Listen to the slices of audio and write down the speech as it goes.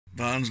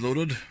Van's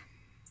loaded.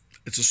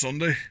 It's a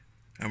Sunday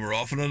and we're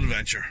off on an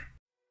adventure.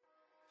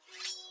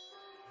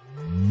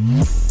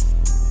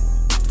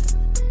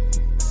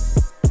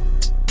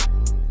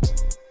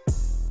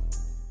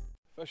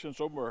 Fishing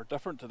somewhere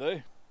different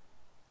today.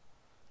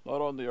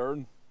 Not on the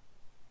Erne.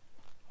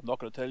 I'm not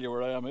going to tell you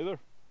where I am either.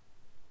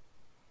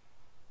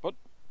 But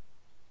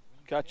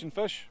catching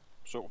fish.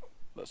 So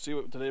let's see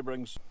what today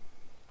brings.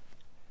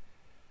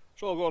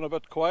 It's all going a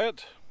bit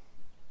quiet.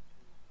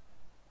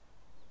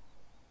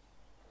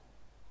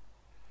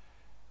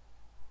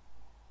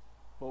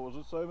 What was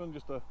it, Simon?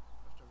 Just a roach,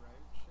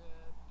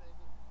 David.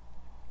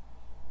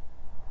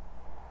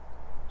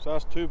 So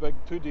that's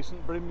two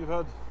decent bream you've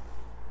had.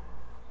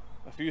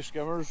 A few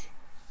skimmers.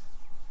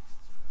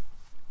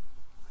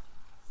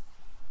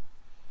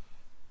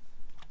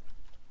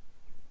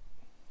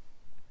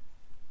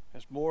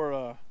 It's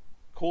more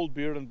cold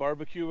beer and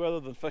barbecue weather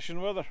than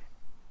fishing weather.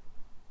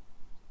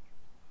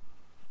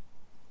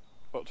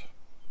 But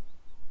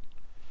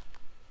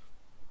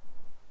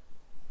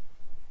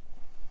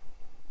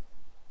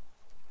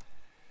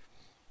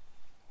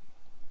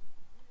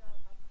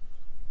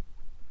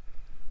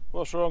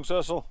what's wrong,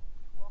 Cecil?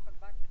 Walking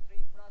back to 3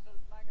 frazzled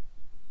maggots.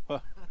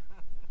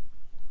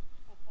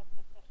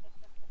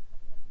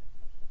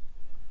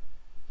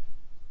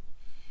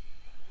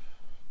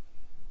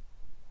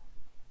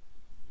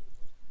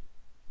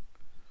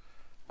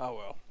 Ah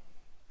well.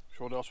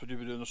 So what else would you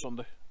be doing on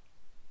Sunday?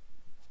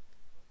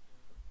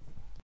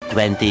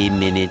 20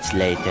 minutes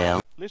later.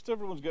 At least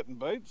everyone's getting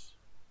bites.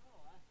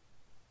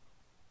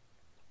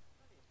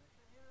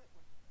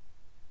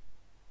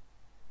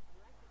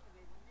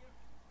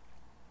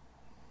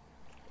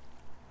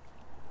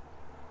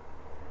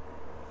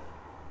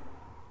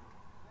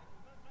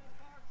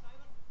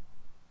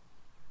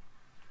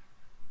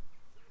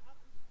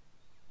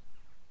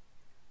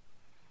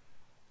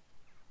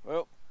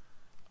 Well,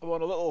 I'm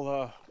on a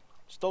little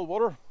still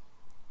water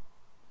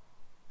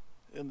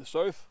in the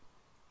south.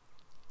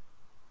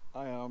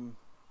 I am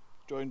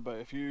joined by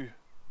a few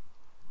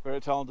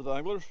very talented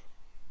anglers.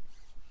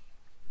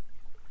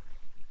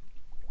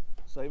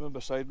 Simon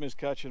beside me is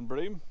catching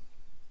bream.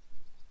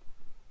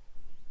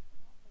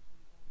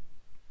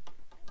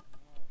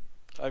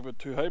 I've got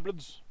 2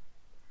 hybrids.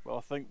 Well,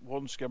 I think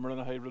 1 skimmer and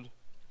a hybrid,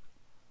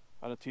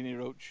 and a teeny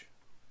roach.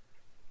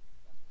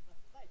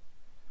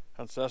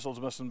 And Cecil's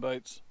missing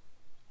bites.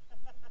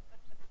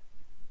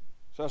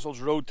 Cecil's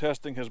road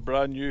testing his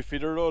brand new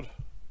feeder rod.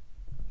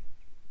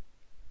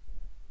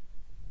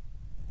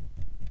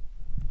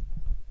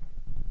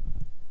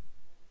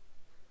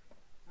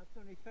 That's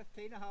only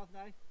 15 and a half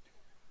now.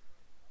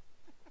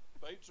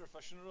 Bites or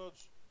fishing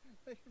rods?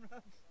 Fishing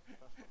rods.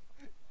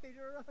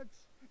 Feeder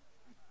rods.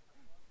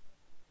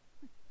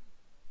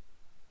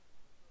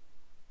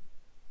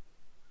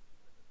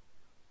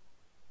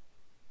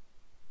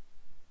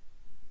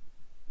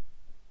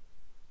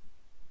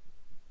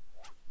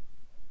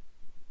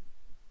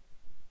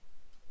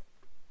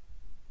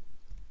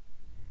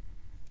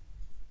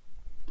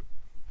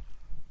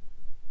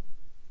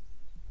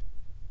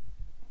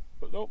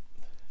 But no,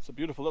 it's a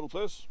beautiful little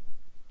place.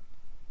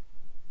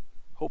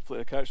 Hopefully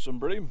I catch some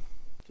bream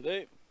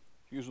today,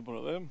 using one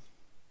of them.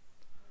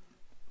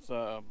 It's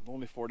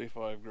only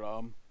 45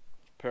 gram,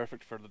 it's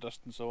perfect for the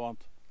distance I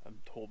want and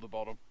hold the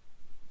bottom.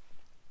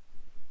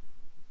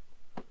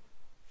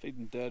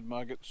 Feeding dead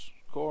maggots,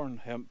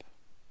 corn, hemp,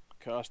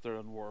 castor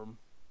and worm.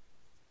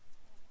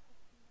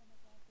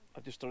 I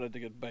just started to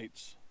get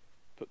bites,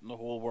 putting the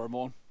whole worm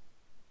on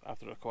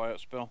after a quiet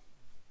spell.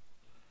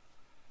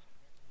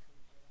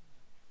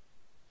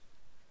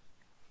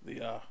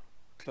 The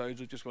clouds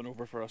have just went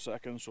over for a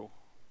second, so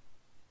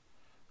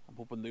I'm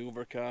hoping the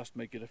overcast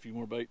might get a few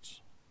more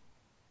bites.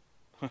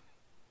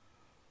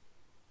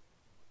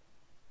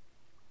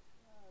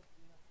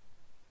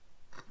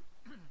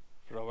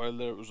 For a while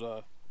there it was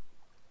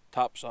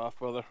taps off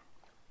weather.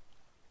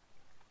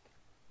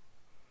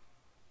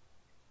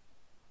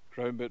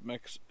 Ground bait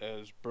mix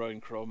is brown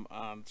crumb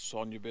and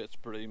Sonia Bates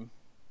bream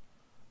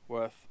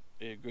with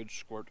a good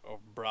squirt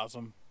of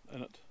brasem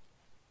in it.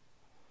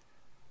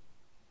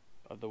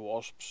 And the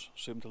wasps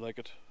seem to like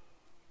it.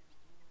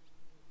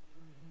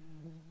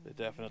 They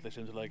definitely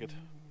seem to like it.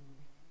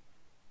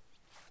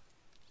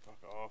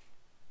 Fuck off.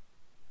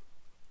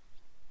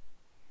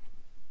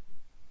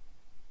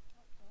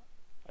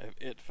 I have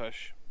 8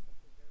 fish,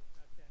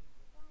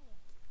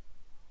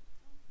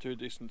 2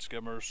 decent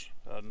skimmers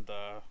and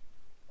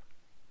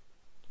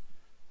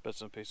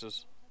bits and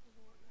pieces.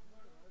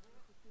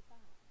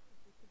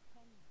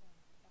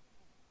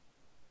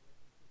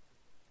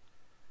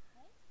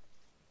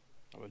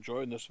 I'm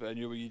enjoying this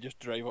venue where you just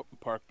drive up and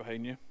park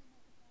behind you.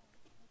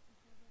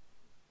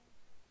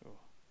 Oh,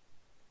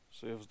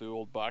 saves the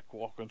old back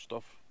walk and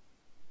stuff.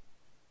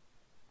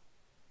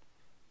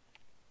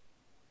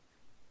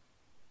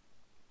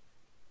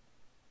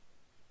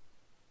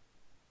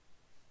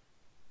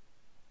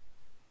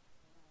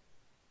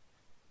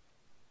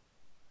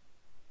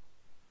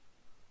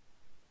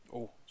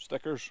 Oh,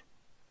 stickers.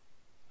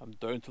 I'm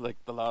down to like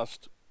the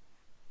last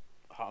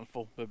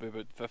handful, maybe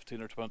about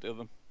 15 or 20 of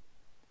them.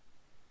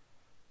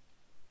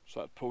 So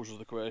that poses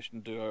the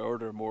question, do I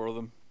order more of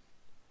them,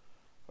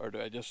 or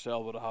do I just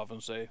sell what I have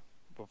and say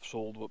we've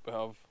sold what we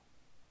have?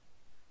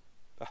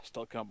 I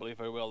still can't believe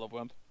how well it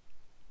went.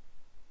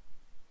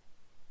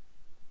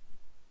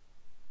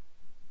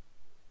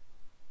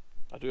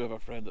 I do have a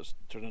friend that's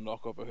trying to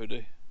knock up a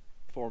hoodie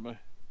for me,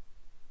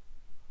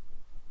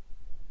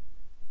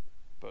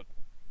 but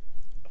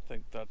I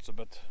think that's a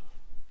bit...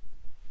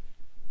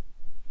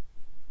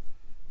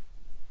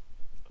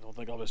 I don't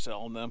think I'll be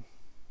selling them.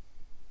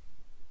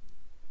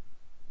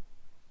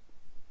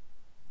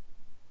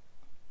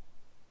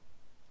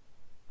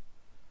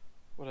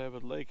 What I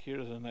would like here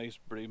is a nice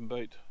bream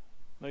bite.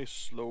 Nice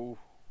slow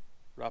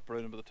wrap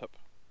around with the tip.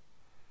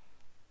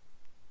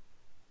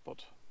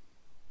 But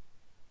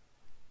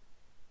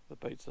the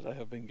bites that I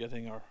have been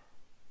getting are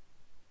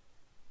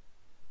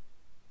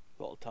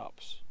little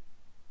taps.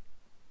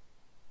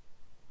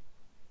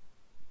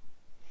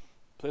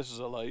 Place is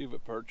alive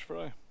at perch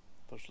fry.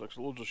 There's like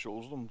loads of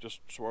shoals of them just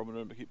swarming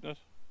around by keeping it.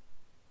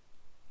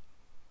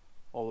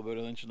 All about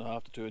 1.5 inches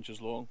to 2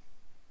 inches long.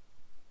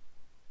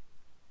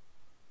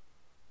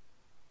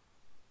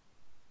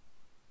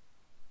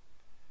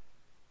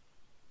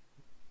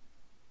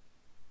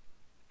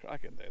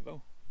 Cracking day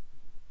though.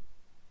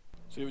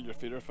 See, when you're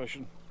feeder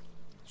fishing,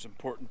 it's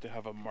important to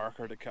have a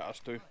marker to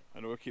cast to. I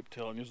know I keep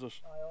telling you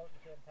this.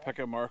 Pick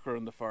a marker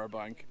on the far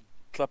bank,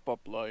 clip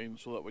up line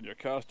so that when you're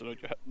casting out,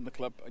 you're hitting the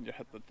clip and you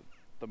hit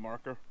the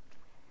marker.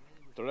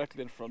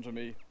 Directly in front of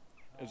me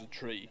is a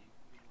tree.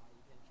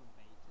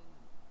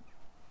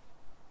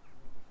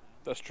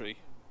 This tree.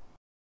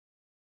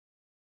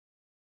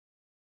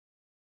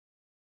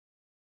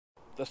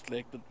 This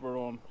lake that we're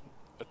on,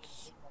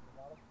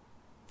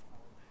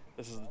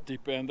 this is the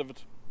deep end of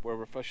it. Where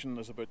we're fishing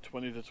is about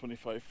 20 to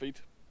 25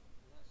 feet.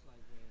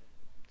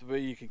 The way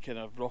you can kind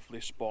of roughly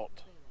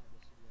spot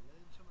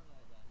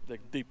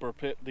like deeper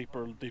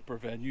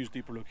venues,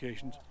 deeper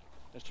locations,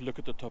 is to look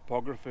at the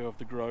topography of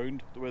the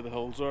ground, the way the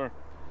hills are.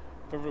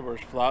 If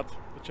everywhere's flat,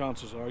 the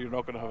chances are you're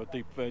not going to have a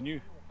deep venue.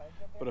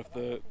 But if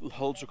the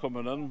hills are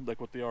coming in, like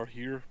what they are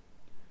here,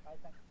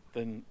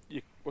 then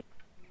what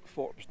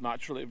forms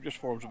naturally, it just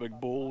forms a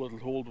big bowl. It'll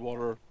hold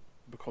water,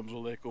 becomes a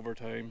lake over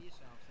time.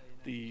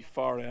 The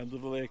far end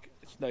of the lake,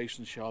 it's nice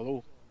and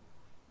shallow,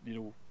 you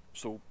know,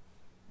 so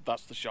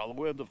that's the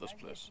shallow end of this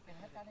place.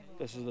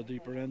 This is the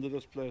deeper end of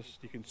this place.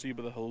 You can see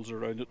by the hills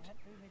around it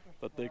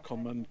that they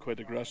come in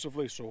quite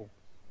aggressively, so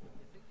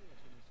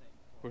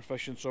we're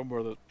fishing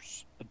somewhere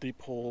that's a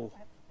deep hole.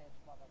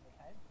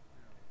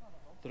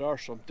 There are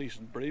some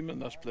decent bream in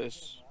this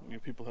place. You know,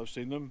 people have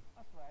seen them.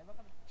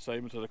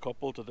 Simon had a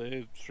couple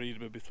today, 3 to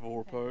maybe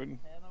 4 pound.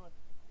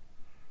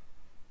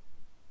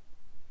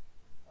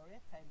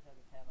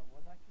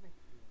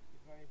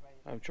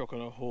 I'm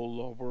chucking a whole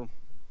lobworm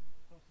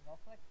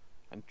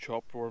and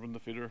chopped worm in the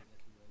feeder.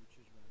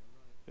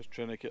 Just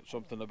trying to get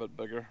something a bit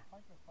bigger.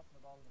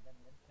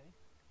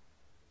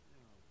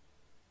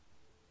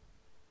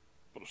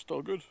 But it's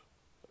still good.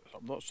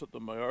 I'm not sitting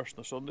on my arse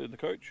on a Sunday on the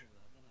couch.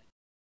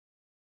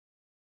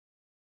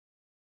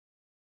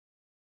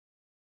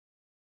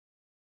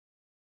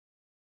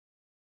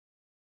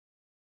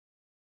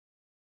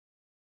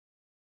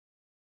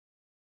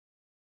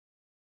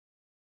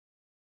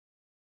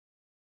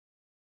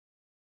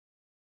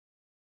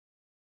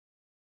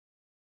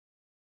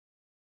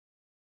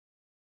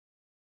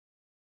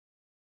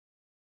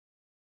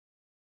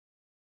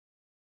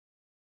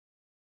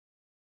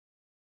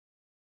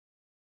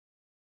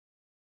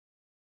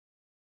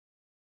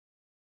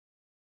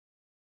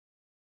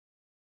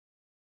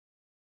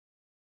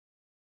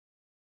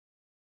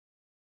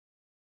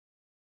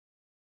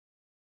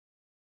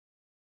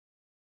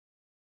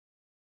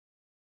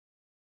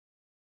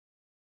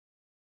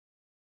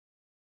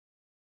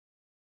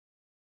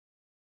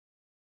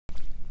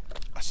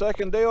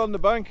 Second day on the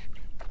bank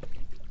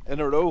in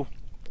a row.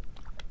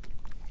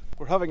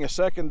 We're having a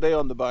second day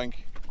on the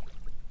bank.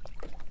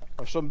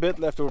 There's some bait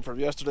left over from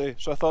yesterday,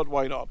 so I thought,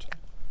 why not?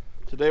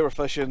 Today we're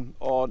fishing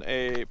on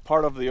a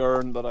part of the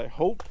Erne that I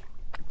hope,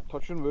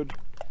 touching wood,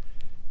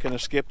 can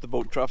escape the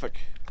boat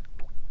traffic.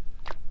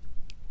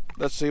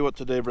 Let's see what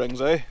today brings,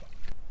 eh?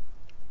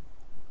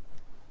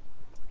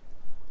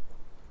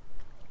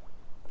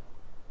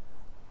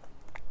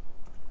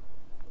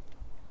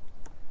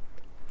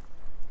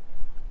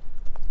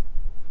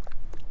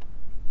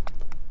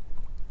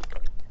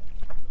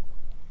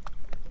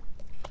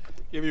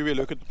 Give you a wee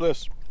look at the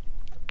place.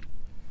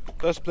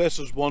 This place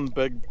is one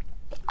big,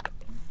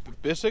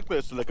 basically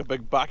it's like a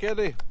big back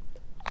eddy.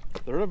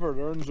 The river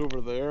Erne's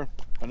over there,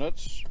 and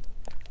it's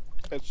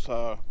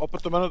up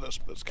at the minute.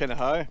 It's kind of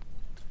high,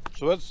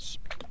 so it's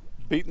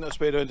beating its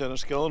way down to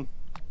Enniskillen.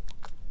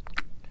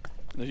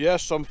 Now,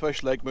 yes, some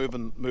fish like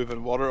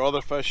moving water.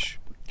 Other fish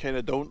kind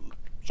of don't.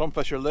 Some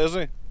fish are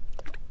lazy,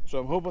 so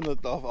I'm hoping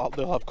that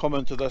they'll have come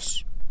into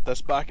this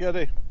back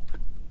eddy.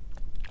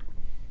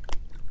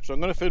 So I'm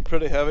going to feed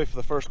pretty heavy for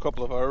the first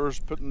couple of hours,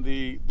 putting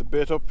the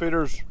bait up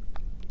feeders,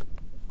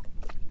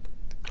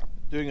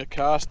 doing a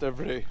cast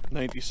every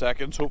 90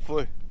 seconds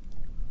hopefully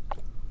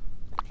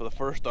for the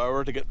first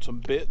hour to get some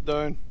bait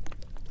down.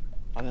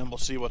 and then we'll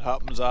see what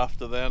happens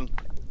after then.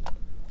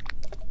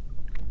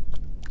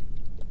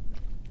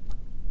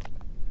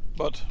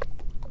 But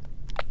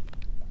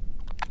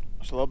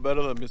it's a lot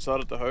better than being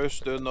sat at the house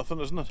doing nothing,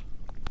 isn't it?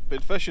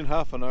 Been fishing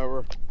half an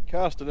hour,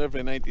 casting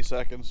every 90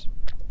 seconds.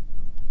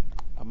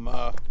 I'm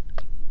gonna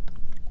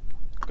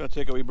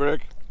take a wee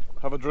break,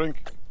 have a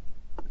drink,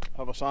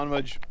 have a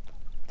sandwich,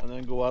 and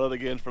then go at it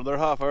again for another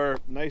half hour,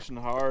 nice and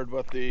hard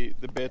with the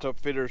bait up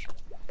feeders.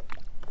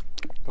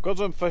 Because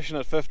I'm fishing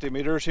at 50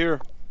 metres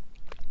here,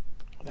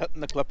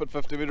 hitting the clip at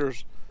 50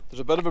 metres, there's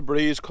a bit of a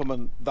breeze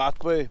coming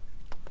that way.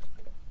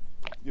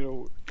 You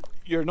know,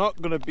 you're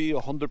not going to be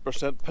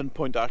 100%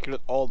 pinpoint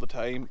accurate all the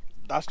time.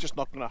 That's just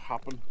not going to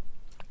happen.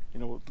 You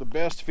know, the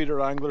best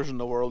feeder anglers in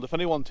the world, if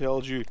anyone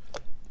tells you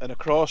in a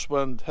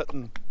crosswind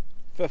hitting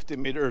 50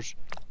 metres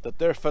that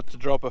they're fit to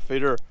drop a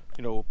feeder,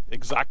 you know,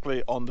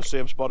 exactly on the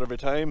same spot every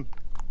time,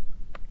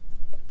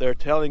 they're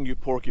telling you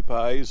porky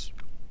pies.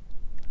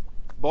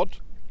 But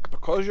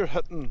because you're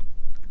hitting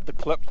the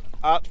clip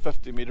at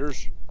 50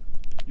 metres,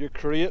 you're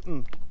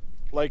creating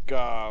like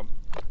a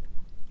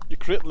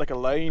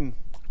line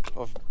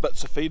of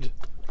bits of feed.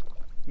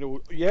 You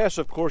know, yes,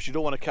 of course, you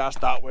don't want to cast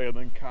that way and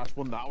then cast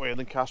one that way and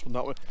then cast one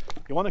that way.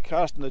 You want to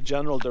cast in the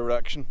general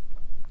direction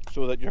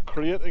so that you're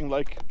creating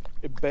like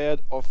a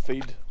bed of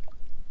feed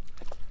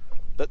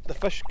that the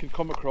fish can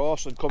come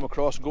across and go,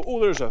 oh,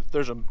 there's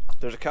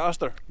a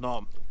caster,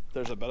 nom,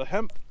 there's a bit of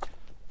hemp,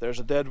 there's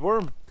a dead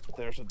worm,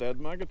 there's a dead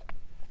maggot.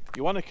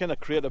 You want to kind of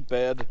create a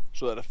bed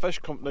so that a fish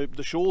come. Now,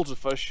 the shoals of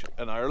fish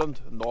in Ireland,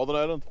 in Northern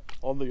Ireland,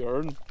 on the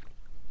Erne,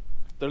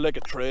 they're like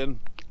a train.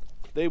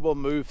 They will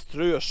move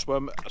through a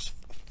swim as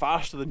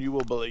faster than you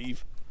will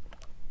believe.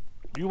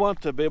 You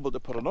want to be able to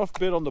put enough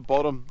bait on the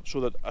bottom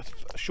so that a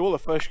shoal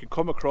of fish can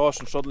come across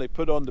and suddenly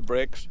put on the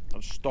brakes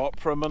and stop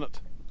for a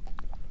minute.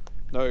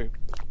 Now,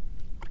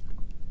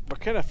 we're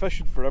kind of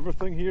fishing for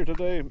everything here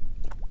today.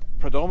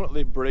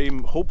 Predominantly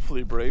bream,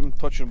 hopefully bream,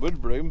 touching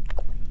wood bream.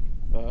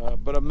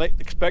 But I'm not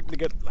expecting to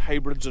get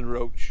hybrids and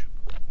roach.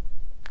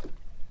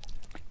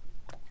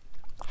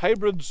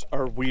 Hybrids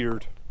are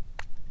weird.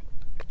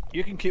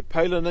 You can keep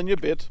piling in your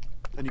bait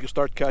and you can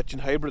start catching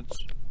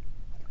hybrids.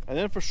 And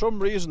then for some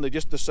reason they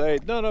just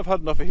decide, no, I've had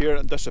enough of here,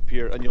 and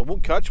disappear, and you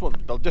won't catch one.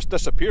 They'll just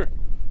disappear.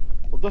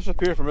 They'll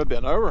disappear for maybe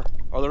an hour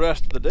or the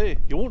rest of the day.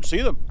 You won't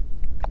see them.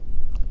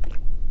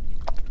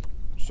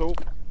 So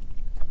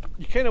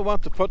you kind of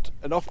want to put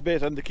enough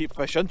bait in to keep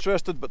fish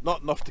interested, but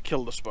not enough to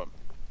kill the swim.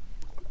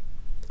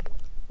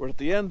 We're at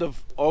the end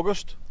of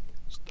August,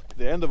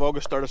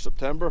 start of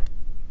September.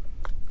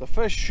 The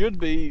fish should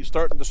be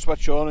starting to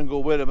switch on and go,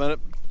 wait a minute,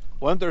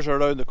 winter's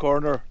around the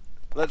corner,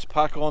 let's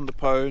pack on the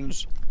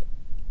pounds,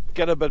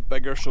 get a bit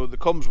bigger so that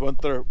comes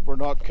winter we're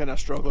not kind of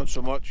struggling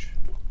so much.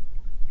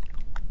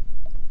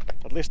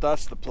 At least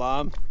that's the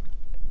plan.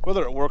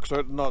 Whether it works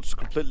out or not is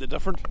completely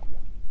different.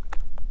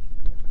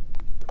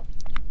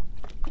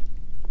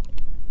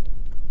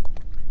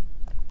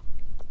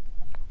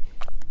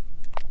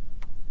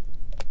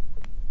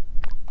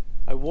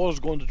 I was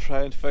going to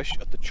try and fish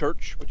at the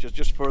church, which is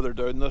just further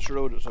down this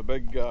road. It's a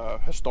big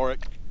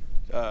historic,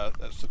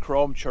 it's the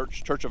Crom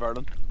Church, Church of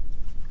Ireland.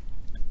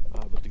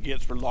 But the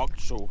gates were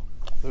locked, so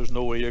there's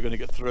no way you're going to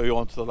get through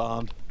onto the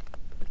land.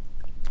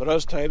 There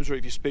is times where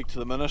if you speak to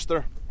the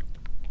minister,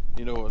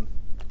 you know, and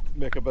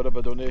make a bit of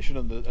a donation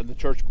in the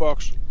church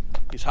box,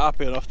 he's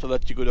happy enough to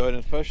let you go down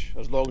and fish,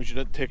 as long as you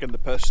didn't take in the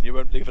piss and you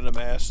weren't leaving a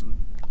mess,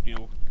 and you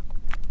know.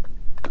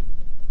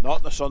 Not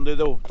on a Sunday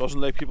though,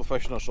 doesn't like people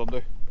fishing on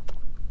Sunday.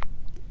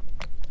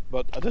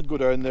 But I did go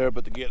down there,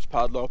 but the gate's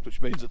padlocked,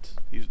 which means that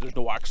there's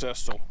no access,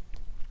 so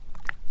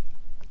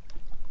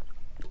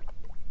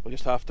we'll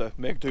just have to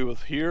make do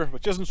with here,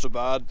 which isn't so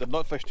bad. I've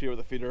not fished here with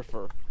a feeder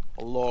for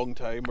a long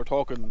time. We're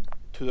talking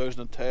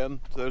 2010,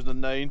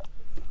 2009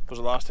 was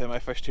the last time I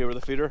fished here with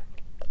a feeder.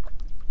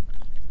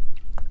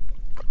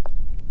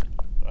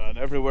 And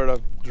everywhere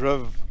I've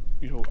driven,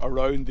 you know,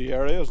 around the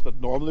areas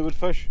that normally would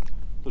fish,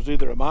 there's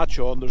either a match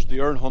on, there's the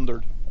Erne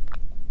 100,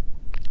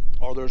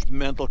 or there's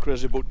mental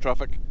crazy boat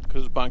traffic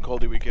because it's bank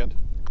holiday weekend.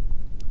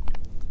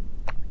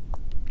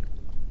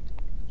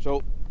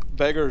 So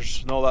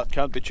beggars and all that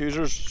can't be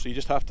choosers, so you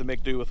just have to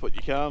make do with what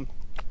you can.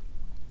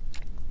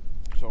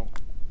 So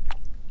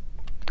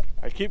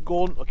I keep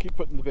going, I'll keep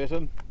putting the bait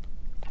in.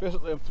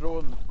 Basically I'm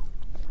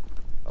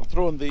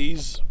throwing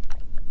these.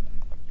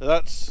 Now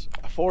that's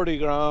a 40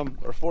 gram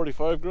or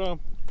 45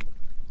 gram,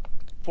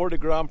 40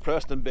 gram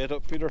Preston bait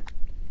up feeder.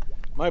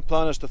 My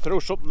plan is to throw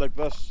something like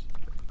this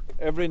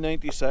every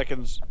 90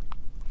 seconds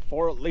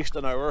for at least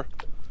an hour.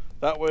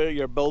 That way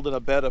you're building a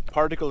bed of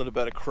particle and a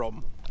bed of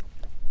crumb.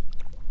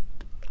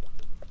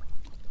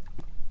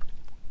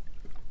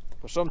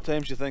 But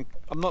sometimes you think,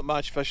 I'm not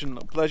match fishing,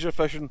 I'm pleasure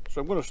fishing,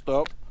 so I'm going to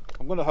stop.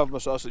 I'm going to have my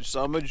sausage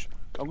sandwich,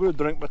 I'm going to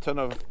drink my tin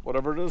of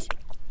whatever it is,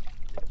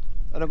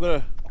 and I'm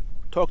going to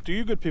talk to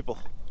you good people.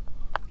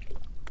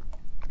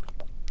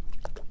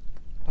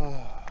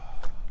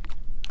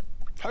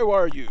 How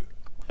are you?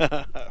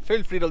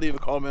 Feel free to leave a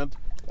comment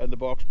in the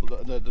box,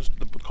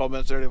 the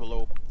comments area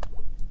below.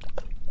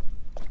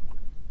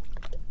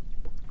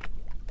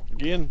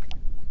 Again,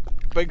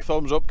 big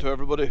thumbs up to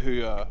everybody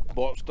who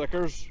bought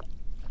stickers.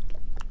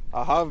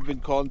 I have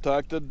been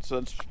contacted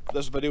since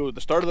this video, at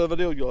the start of the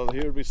video, you'll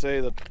hear me say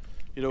that,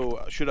 you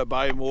know, should I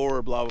buy more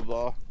or blah blah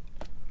blah.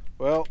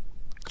 Well,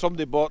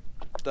 somebody bought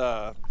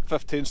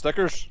 15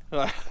 stickers.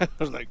 I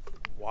was like,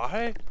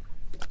 why?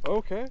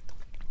 Okay,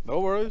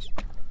 no worries.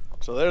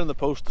 So they're in the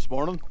post this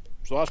morning,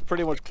 so that's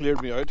pretty much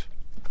cleared me out.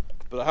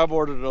 But I have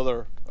ordered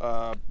another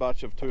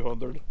batch of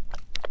 200,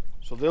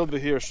 so they'll be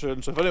here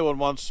soon. So if anyone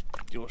wants,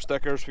 you know,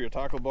 stickers for your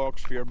tackle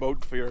box, for your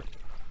boat, for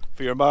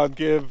your man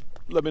cave,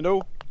 let me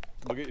know.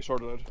 We'll get you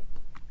sorted out.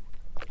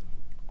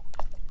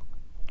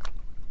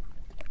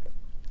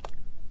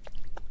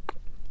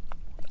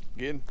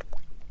 Again,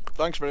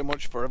 thanks very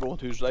much for everyone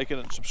who's liking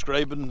and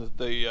subscribing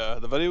the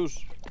videos.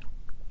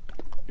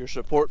 Your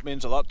support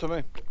means a lot to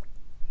me.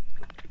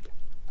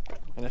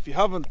 And if you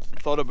haven't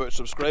thought about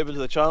subscribing to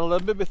the channel,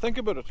 then maybe think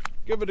about it.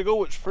 Give it a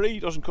go, it's free,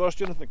 it doesn't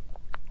cost you anything.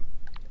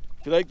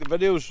 If you like the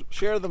videos,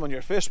 share them on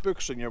your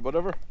Facebooks and your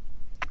whatever.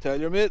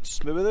 Tell your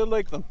mates, maybe they'll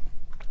like them.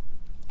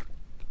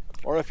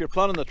 Or if you're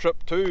planning a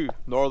trip to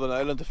Northern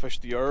Ireland to fish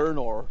the Erne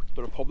or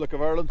the Republic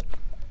of Ireland,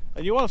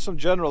 and you want some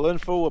general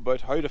info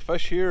about how to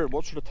fish here,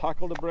 what sort of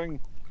tackle to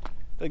bring,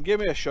 then give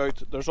me a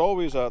shout. There's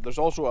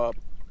also a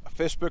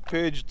Facebook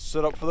page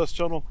set up for this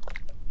channel.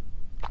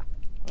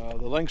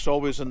 The link's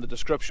always in the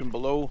description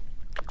below.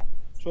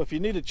 So if you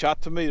need to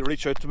chat to me,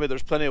 reach out to me.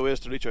 There's plenty of ways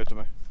to reach out to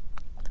me.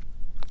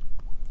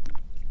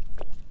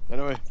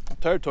 Anyway, I'm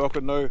tired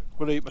talking now. I'm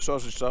going to eat my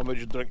sausage sandwich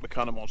and drink my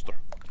can of Monster.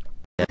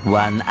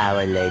 1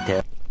 hour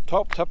later.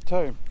 Top tip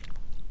time.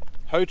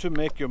 How to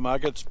make your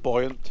maggots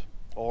buoyant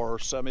or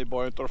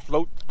semi-buoyant or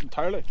float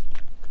entirely.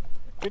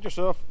 Get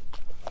yourself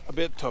a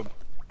bait tub.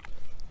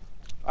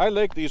 I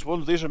like these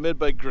ones. These are made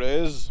by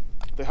Grays.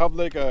 They have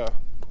like a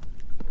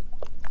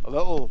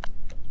little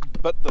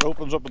bit that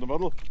opens up in the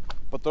middle,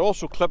 but they're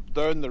also clipped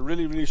down. They're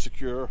really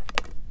secure.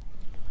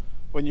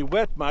 When you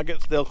wet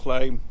maggots, they'll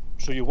climb,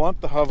 so you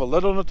want to have a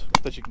lid on it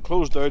that you can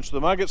close down so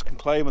the maggots can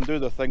climb and do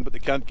their thing, but they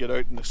can't get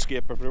out and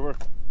escape everywhere.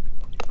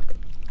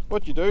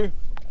 What you do,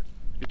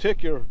 you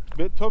take your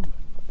bait tub,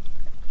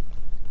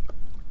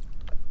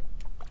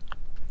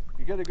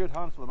 you get a good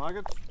handful of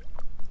maggots.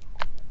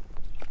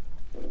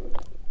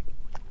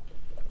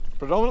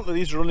 Predominantly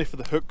these are only for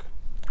the hook.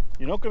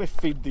 You're not going to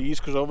feed these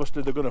because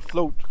obviously they're going to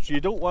float, so you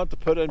don't want to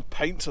put in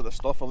pints of the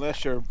stuff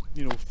unless you're,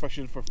 you know,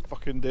 fishing for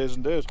fucking days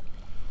and days.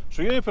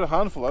 So you need to put a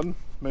handful in.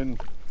 I mean,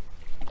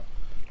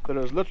 there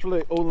is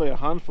literally only a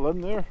handful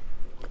in there.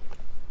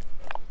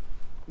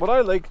 What I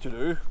like to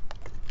do,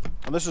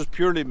 and this is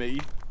purely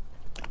me,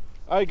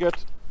 I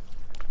get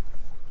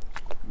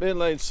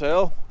mainline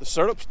cell, the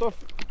syrup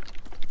stuff,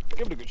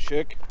 give it a good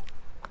shake,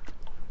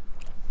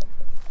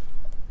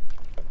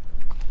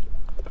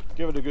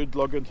 give it a good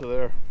lug into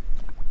there.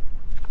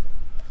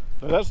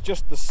 Now that's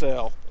just the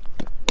cell.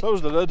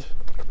 Close the lid,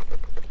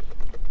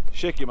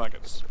 shake your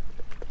maggots.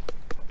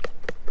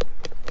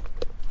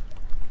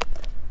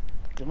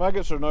 Your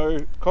maggots are now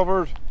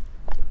covered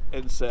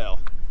in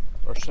cell,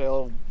 or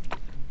cell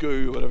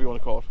goo, whatever you want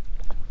to call it.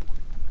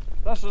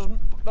 This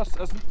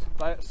isn't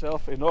by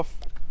itself enough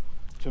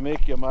to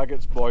make your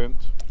maggots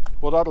buoyant.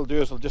 What that'll do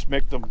is it'll just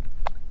make them,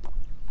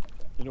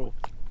 you know,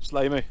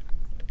 slimy.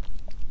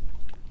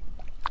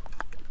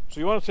 So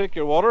you want to take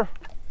your water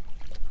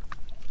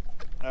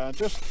and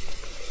just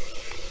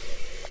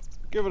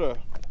give it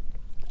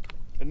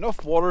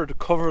enough water to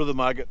cover the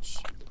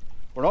maggots.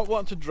 We're not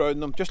wanting to drown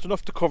them, just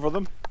enough to cover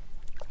them.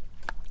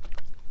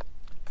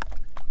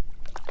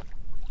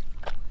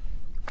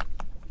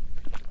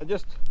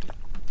 And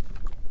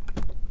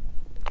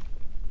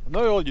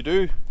now all you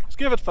do is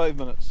give it 5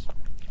 minutes.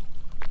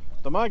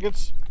 The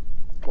maggots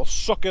will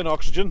suck in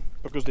oxygen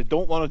because they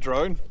don't want to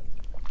drown,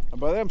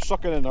 and by them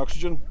sucking in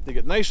oxygen they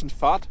get nice and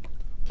fat,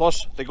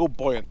 plus they go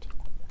buoyant.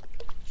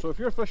 So if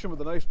you're fishing with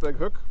a nice big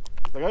hook,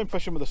 like I'm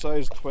fishing with a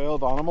size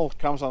 12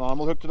 Camson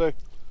animal hook today,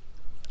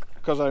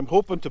 because I'm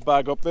hoping to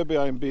bag up. Maybe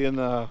I'm being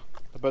a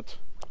bit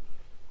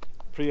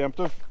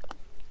preemptive,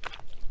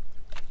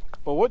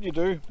 but what you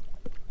do,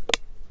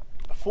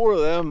 4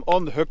 of them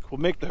on the hook will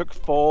make the hook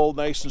fall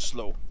nice and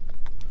slow.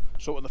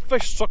 So when the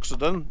fish sucks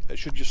it in, it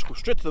should just go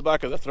straight to the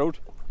back of the throat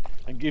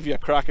and give you a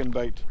cracking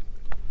bite.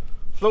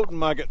 Floating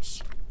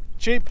maggots.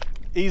 Cheap,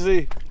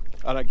 easy,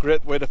 and a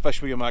great way to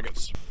fish with your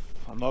maggots.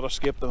 I'll not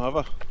escape them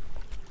ever.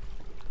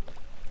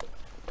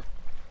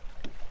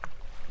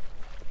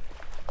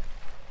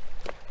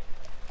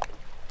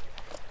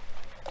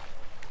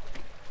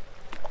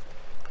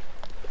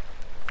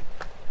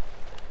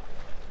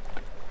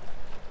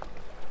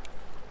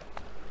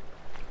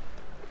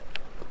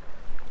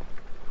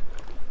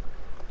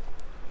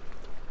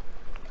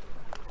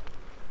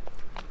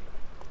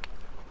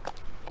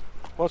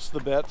 What's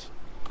the bet?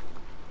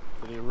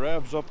 That he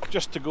revs up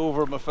just to go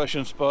over my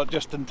fishing spot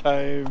just in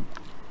time.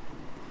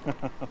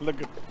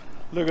 look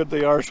at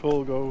the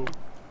arsehole go.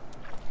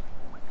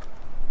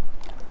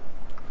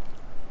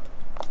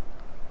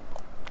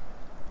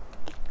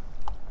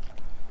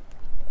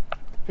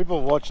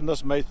 People watching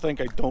this might think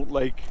I don't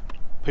like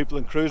people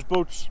in cruise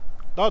boats.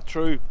 not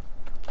true.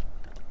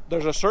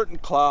 There's a certain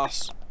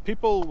class.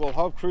 People will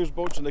have cruise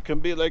boats and they can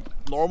be like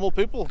normal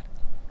people.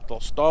 They'll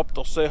stop,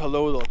 they'll say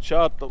hello, they'll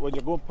chat, but when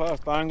you're going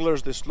past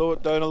anglers they slow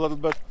it down a little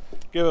bit,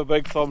 give a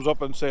big thumbs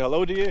up and say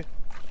hello to you.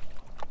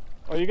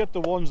 Or you get the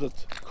ones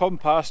that come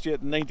past you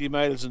at 90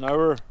 miles an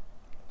hour,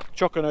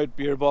 chucking out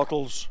beer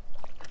bottles,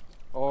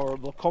 or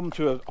they'll come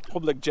to a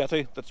public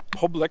jetty that's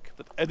public,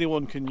 that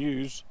anyone can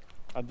use,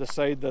 and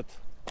decide that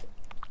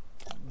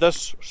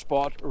this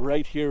spot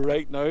right here,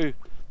 right now,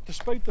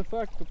 despite the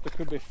fact that there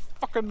could be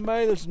fucking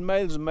miles and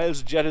miles and miles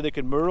of jetty they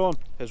can moor on,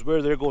 is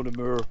where they're going to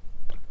moor.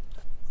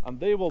 And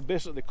they will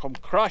basically come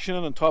crashing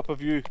in on top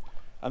of you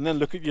and then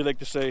look at you like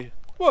to say,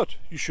 what?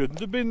 You shouldn't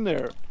have been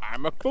there.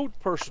 I'm a boat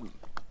person.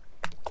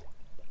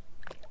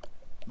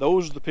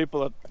 Those are the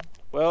people that,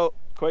 well,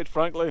 quite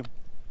frankly,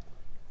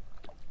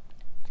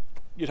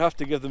 you'd have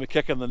to give them a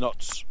kick in the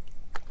nuts.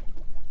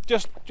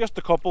 Just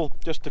a couple,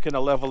 just to kind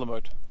of level them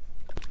out.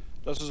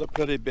 This is a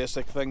pretty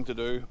basic thing to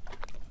do.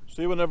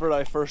 See, whenever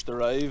I first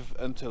arrive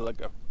into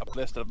like a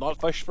place that I've not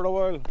fished for a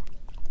while,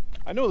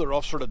 I know they're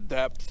off sort of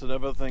depth and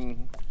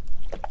everything.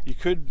 You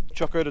could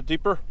chuck out a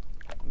deeper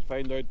and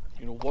find out,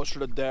 you know, what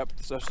sort of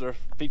depths, if there are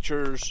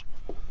features.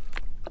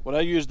 When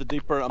I use the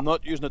deeper, I'm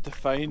not using it to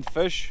find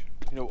fish.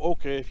 You know,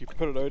 okay, if you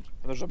put it out and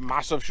there's a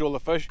massive shoal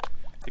of fish,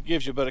 it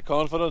gives you a bit of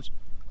confidence.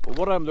 But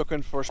what I'm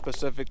looking for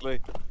specifically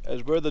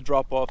is where the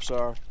drop-offs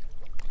are,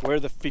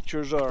 where the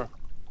features are.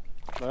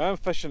 Now I'm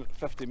fishing at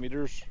 50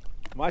 metres.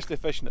 I'm actually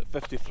fishing at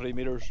 53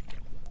 metres.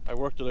 I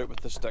worked it out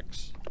with the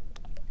sticks.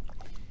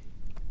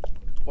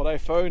 What I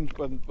found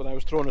when I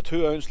was throwing a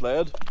 2-ounce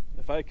lead,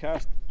 if I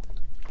cast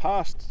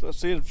past, let's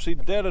see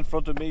dead in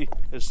front of me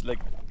is like,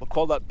 we'll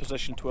call that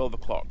position 12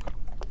 o'clock.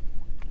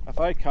 If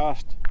I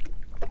cast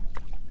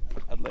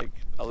at like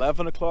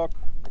 11 o'clock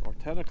or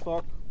 10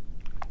 o'clock,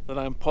 then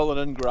I'm pulling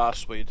in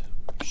grassweed.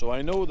 So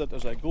I know that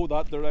as I go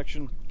that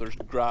direction, there's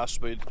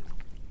grassweed.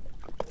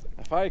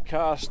 If I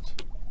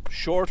cast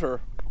shorter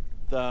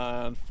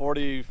than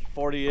 40,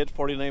 48,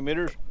 49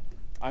 metres,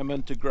 I'm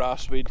into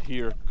grassweed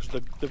here,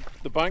 because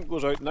the bank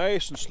goes out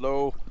nice and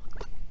slow,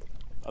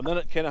 and then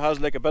it kind of has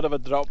like a bit of a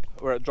drop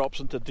where it drops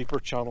into a deeper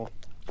channel.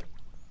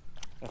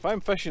 If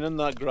I'm fishing in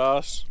that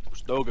grass,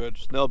 it's no good,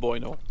 it's nil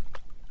bueno.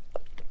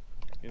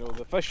 You know,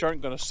 the fish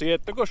aren't going to see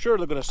it. Sure,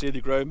 they're going to see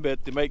the ground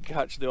bait, they might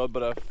catch the odd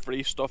bit of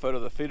free stuff out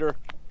of the feeder.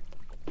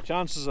 The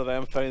chances of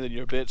them finding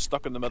your bait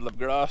stuck in the middle of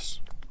grass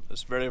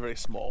is very, very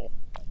small.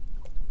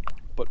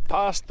 But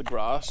past the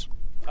grass,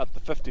 at the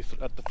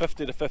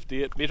 50 to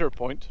 58 metre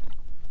point,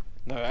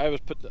 now I was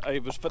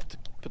fit to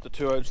put the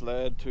 2-ounce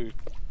lead to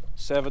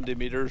 70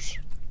 metres,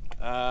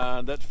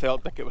 and it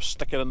felt like it was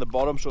sticking in the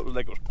bottom, so it was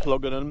like it was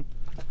plugging in.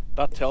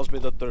 That tells me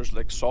that there's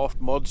like soft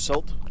mud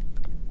silt.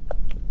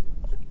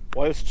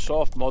 Whilst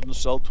soft mud and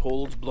silt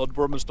holds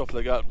bloodworm and stuff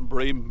like that, and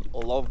Bream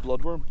love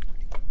bloodworm,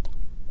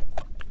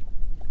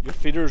 your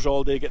feeders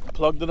all day getting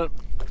plugged in it,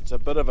 it's a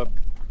bit of a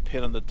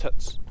pain in the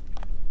tits.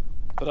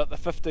 But at the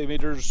 50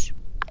 metres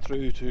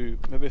through to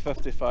maybe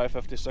 55,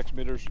 56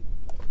 metres,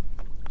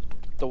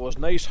 there was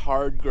nice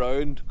hard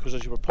ground, because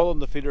as you were pulling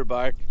the feeder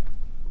back,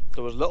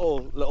 there was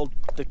little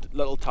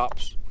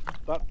taps.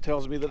 That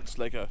tells me that it's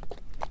like a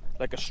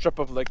strip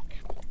of like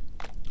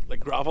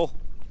gravel.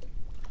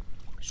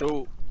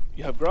 So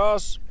you have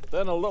grass,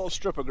 then a little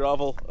strip of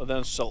gravel, and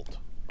then silt.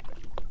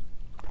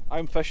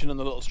 I'm fishing in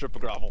the little strip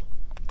of gravel.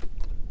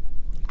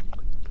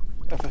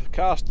 If a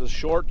cast is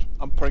short,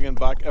 I'm bringing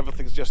back,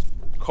 everything's just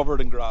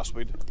covered in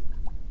grassweed.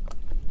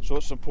 So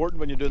it's important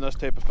when you're doing this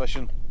type of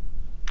fishing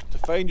to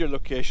find your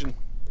location,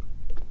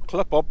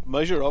 clip up,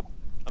 measure up,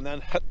 and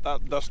then hit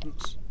that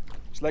distance.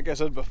 It's like I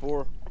said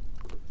before,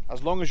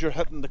 as long as you're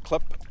hitting the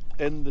clip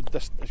in the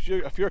distance,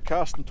 if you're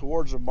casting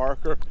towards a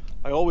marker,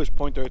 I always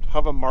point out,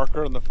 have a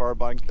marker on the far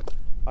bank.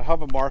 I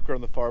have a marker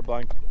on the far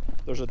bank.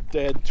 There's a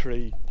dead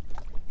tree.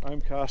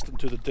 I'm casting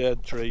to the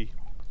dead tree.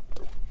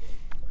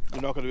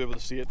 You're not going to be able to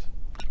see it.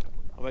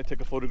 I might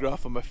take a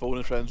photograph on my phone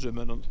and try and zoom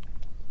in on it.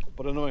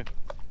 But anyway,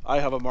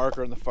 I have a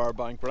marker on the far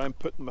bank where I'm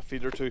putting my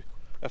feeder to.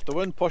 If the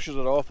wind pushes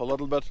it off a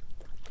little bit,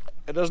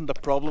 it isn't a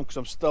problem because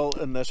I'm still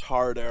in this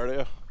hard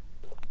area.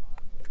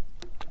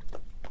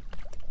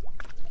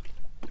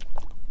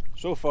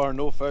 So far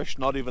no fish,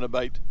 not even a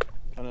bite,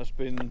 and it's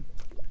been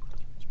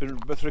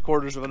about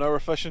 3/4 of an hour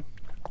fishing.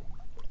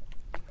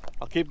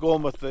 I'll keep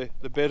going with the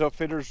bait up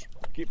feeders,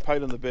 keep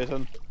piling the bait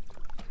in,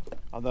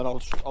 and then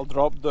I'll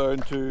drop down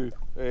to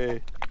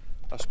a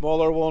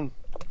smaller one,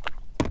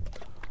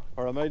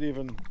 or I might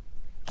even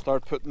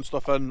start putting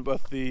stuff in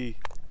with the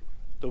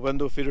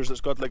window feeders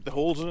that's got like the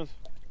holes in it.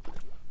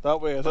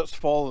 That way as it's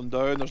falling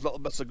down, there's little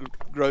bits of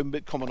ground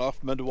bait coming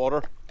off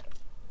mid-water.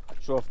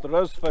 So if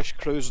there is fish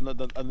cruising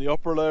in the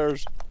upper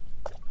layers,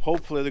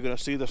 hopefully they're going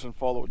to see this and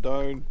follow it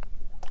down.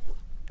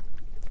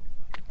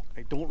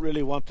 I don't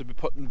really want to be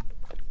putting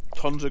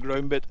tons of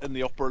ground bait in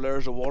the upper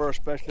layers of water,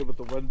 especially with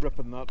the wind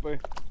ripping that way.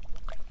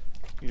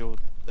 You know,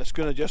 it's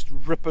going to just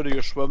rip out of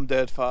your swim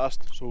dead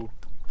fast. So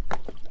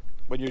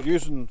when you're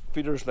using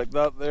feeders like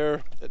that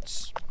there,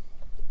 it's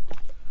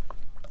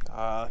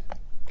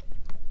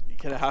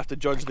kind of have to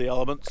judge the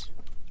elements.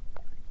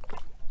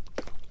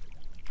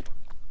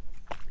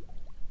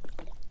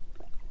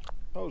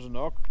 That was a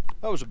knock.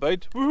 That was a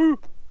bite. Woohoo!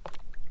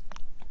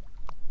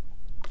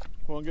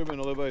 Come on, give me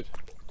another bite.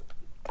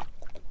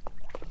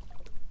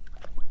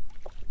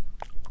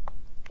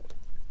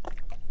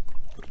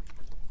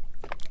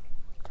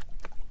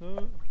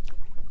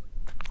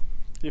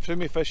 You've seen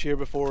me fish here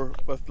before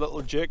with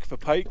little Jake for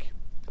pike.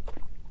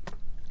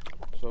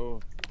 So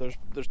there's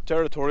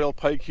territorial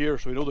pike here,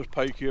 so we know there's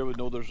pike here, we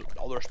know there's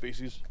other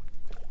species.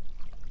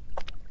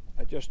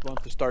 I just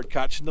want to start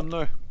catching them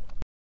now.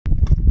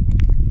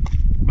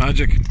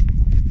 Magic.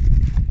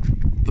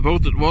 The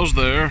boat that was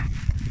there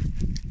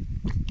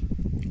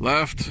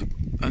left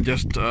and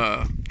just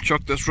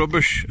chucked this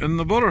rubbish in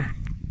the water.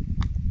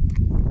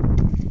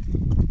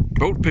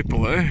 Boat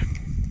people, eh?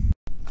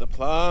 The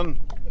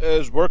plan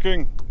is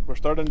working. We're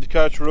starting to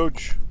catch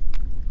roach.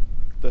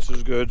 This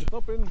is good. It's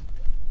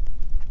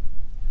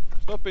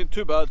not been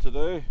too bad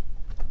today.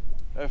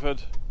 I've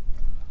had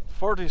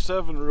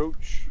 47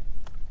 roach.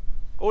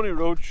 Only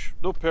roach,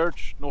 no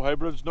perch, no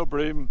hybrids, no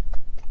bream,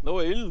 no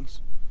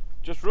eels.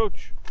 Just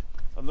roach.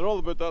 And they're all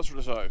about that sort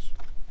of size.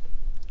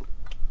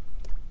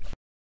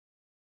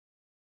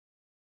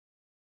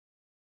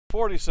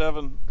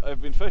 47.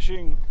 I've been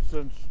fishing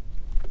since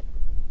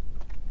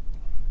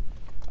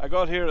I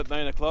got here at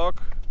 9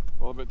 o'clock.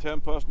 Well, about 10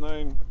 past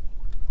 9,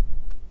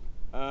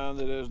 and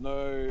it is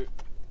now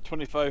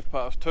 25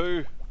 past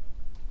 2.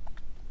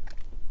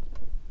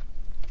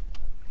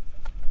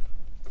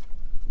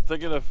 I'm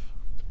thinking of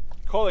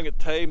calling it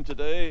time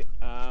today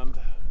and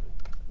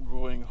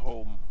going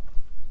home.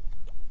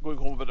 Going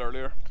home a bit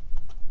earlier.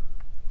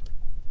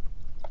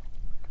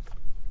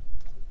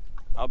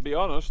 I'll be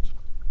honest,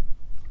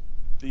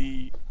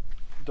 the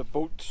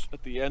boats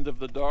at the end of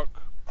the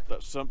dock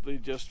that simply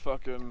just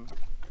fucking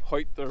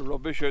hoit their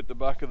rubbish out the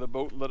back of the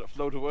boat and let it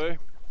float away,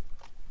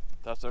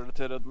 that's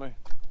irritated me.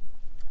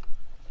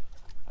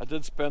 I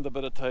did spend a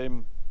bit of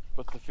time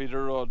with the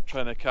feeder rod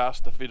trying to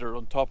cast the feeder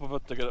on top of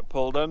it to get it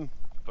pulled in,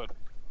 but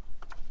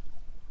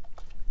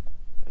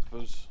it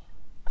was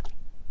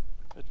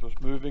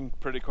moving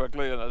pretty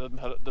quickly and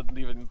I didn't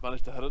even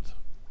manage to hit it.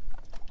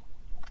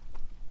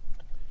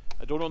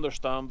 I don't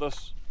understand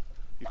this.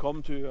 You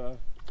come to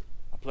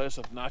a place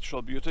of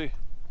natural beauty,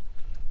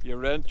 you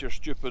rent your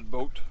stupid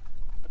boat,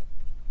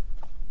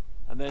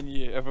 and then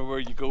everywhere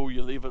you go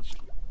you leave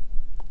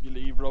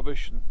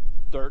rubbish and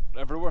dirt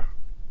everywhere.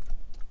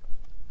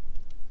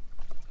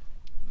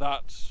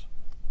 That's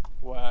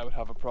why I would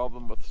have a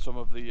problem with some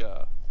of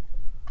the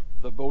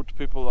boat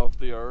people of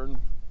the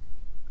Erne.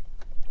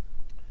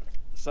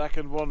 The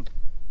second one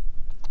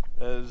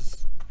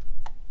is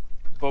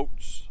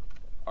boats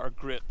are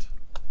great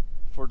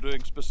for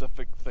doing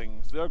specific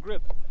things. They are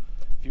great.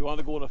 If you want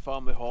to go on a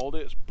family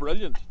holiday, it's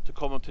brilliant to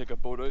come and take a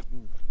boat out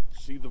and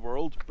see the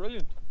world.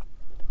 Brilliant.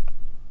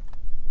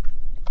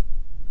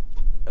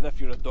 And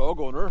if you're a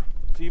dog owner,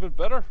 it's even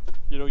better.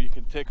 You know, you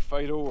can take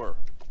Fido or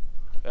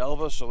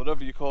Elvis or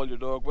whatever you call your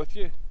dog with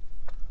you,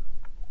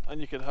 and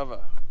you can have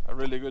a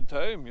really good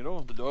time. You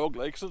know, the dog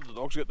likes it, the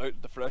dog's getting out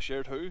in the fresh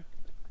air too.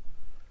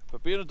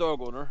 But being a dog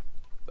owner,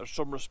 there's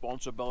some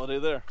responsibility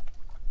there.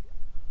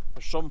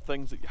 There's some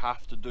things that you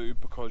have to do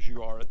because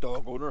you are a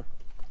dog owner.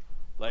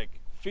 Like,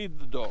 feed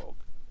the dog.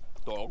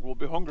 Dog will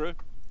be hungry.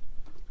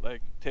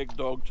 Like, take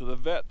dog to the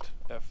vet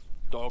if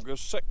dog is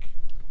sick.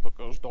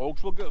 Because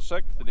dogs will get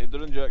sick, they need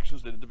their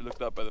injections, they need to be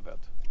looked at by the vet.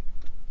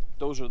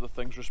 Those are the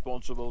things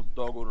responsible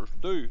dog owners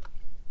do.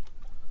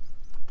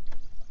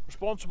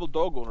 Responsible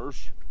dog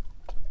owners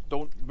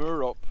don't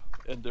moor up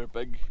in their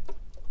big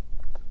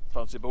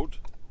fancy boat,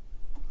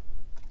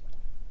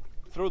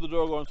 throw the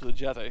dog onto the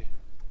jetty,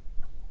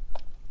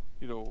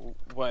 you know,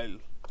 while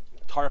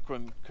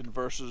Tarquin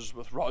converses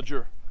with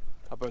Roger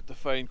about the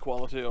fine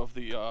quality of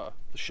the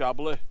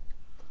Chablis.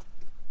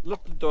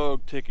 Let the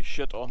dog take a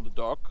shit on the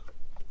dock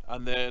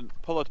and then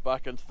pull it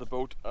back into the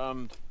boat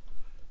and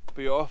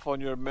be off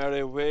on your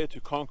merry way to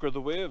conquer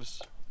the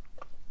waves.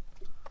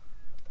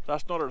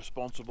 That's not a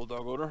responsible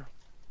dog owner.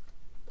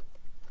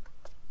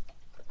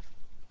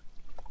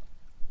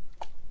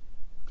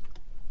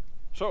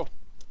 So,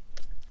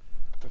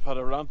 we've had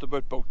a rant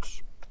about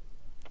boats.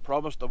 I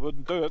promised I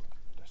wouldn't do it.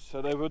 I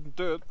said I wouldn't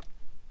do it.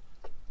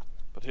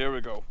 But here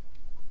we go.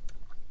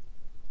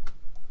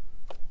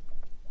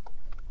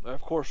 Now,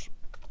 of course,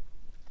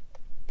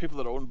 people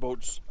that own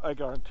boats, I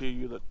guarantee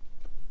you that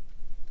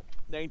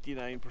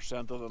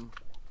 99% of them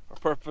are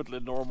perfectly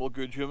normal,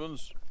 good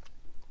humans.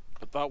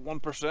 But that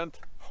 1%,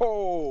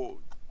 oh,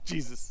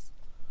 Jesus.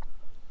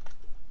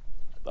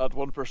 That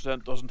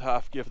 1% doesn't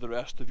half give the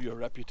rest of you a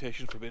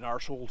reputation for being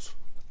arseholes.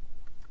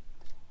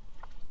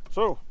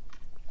 So,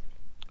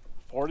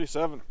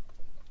 47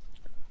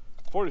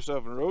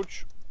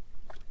 roach,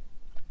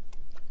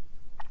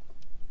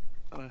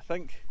 and I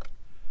think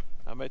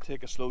I might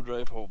take a slow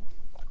drive home.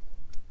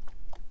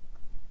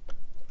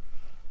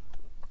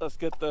 Let's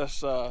get this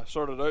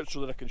sorted out so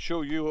that I can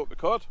show you what we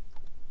caught,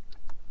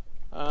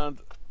 and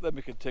then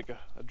we can take a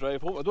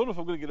drive home. I don't know if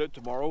I'm going to get out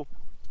tomorrow.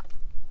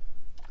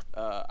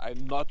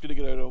 I'm not going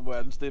to get out on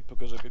Wednesday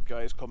because I've got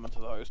guys coming to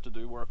the house to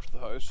do work for the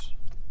house.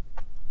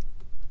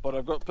 But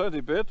I've got plenty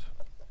of bait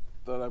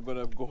that I'm going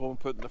to go home and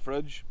put in the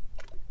fridge.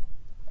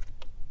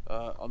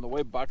 On the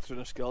way back through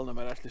Enniskillen, I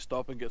might actually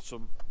stop and get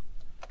some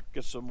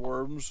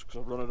worms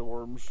because I've run out of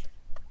worms.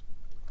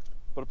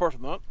 But apart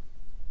from that,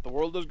 the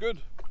world is good.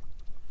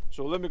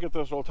 So let me get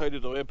this all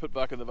tidied away and put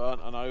back in the van,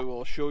 and I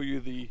will show you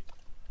the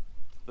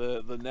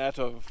net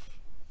of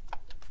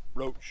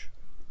roach.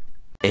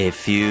 A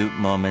few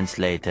moments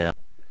later.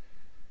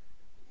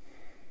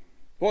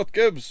 What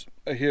gives,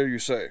 I hear you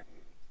say?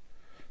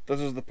 This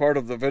is the part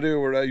of the video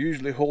where I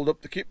usually hold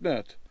up the keep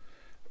net,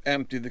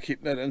 empty the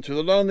keep net into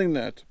the landing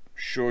net,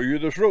 show you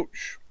this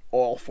roach,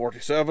 all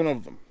 47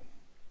 of them.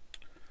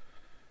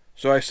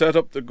 So I set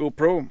up the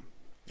GoPro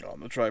on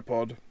the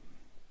tripod.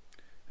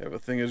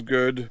 Everything is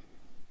good.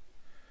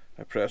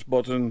 I press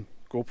button,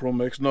 GoPro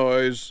makes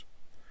noise.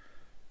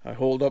 I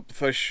hold up the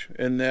fish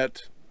in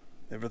net.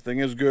 Everything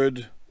is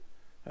good.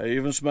 I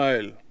even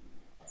smile.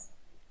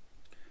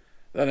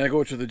 Then I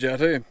go to the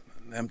jetty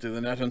and empty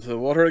the net into the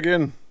water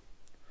again.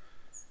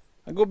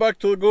 I go back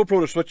to the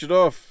GoPro to switch it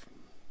off,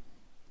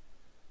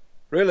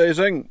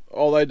 realizing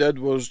all I did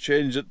was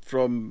change it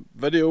from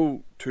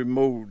video to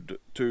mode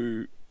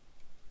to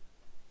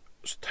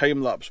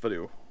time-lapse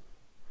video.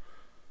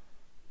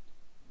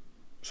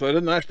 So I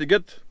didn't actually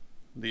get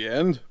the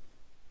end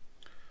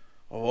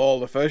of all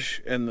the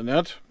fish in the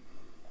net.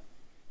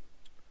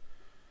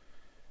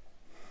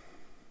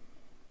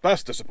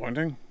 That's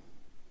disappointing.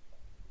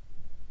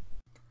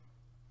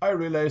 I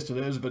realised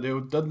today's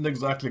video didn't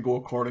exactly go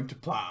according to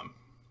plan.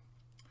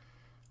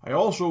 I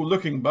also,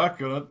 looking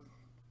back on it,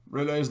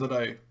 realised that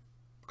I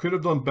could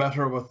have done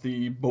better with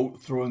the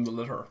boat throwing the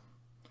litter.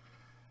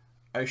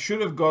 I should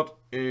have got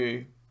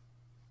a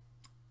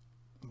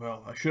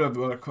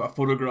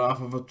photograph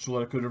of it so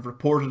that I could have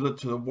reported it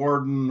to the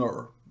warden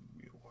or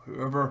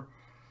whoever,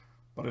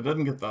 but I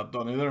didn't get that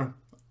done either.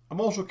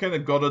 I'm also kind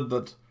of gutted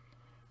that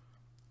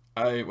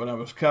when I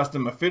was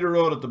casting my feeder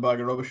rod at the bag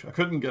of rubbish, I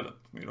couldn't get it.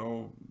 You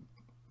know,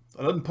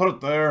 I didn't put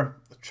it there,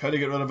 I tried to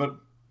get rid of it,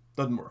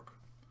 didn't work.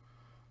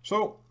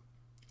 So,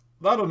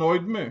 that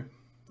annoyed me.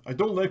 I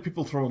don't like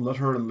people throwing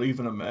litter and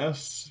leaving a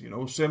mess, you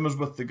know, same as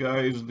with the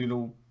guys, you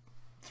know,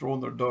 throwing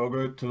their dog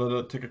out to let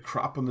it take a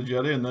crap on the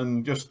jetty and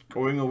then just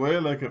going away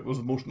like it was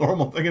the most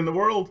normal thing in the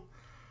world.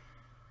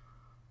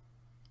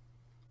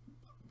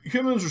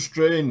 Humans are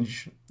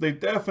strange. They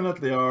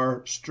definitely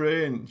are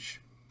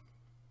strange.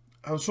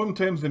 And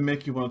sometimes they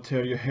make you want to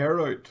tear your hair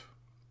out.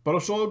 But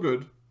it's all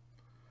good,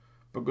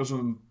 because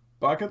I'm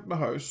back at my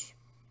house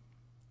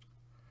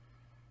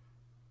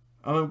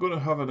and I'm going to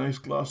have a nice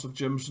glass of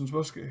Jameson's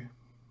whiskey.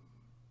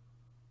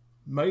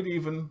 I might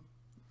even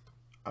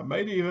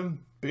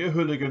be a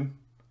hooligan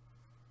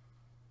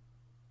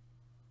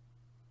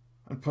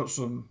and put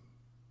some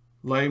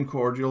lime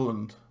cordial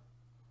and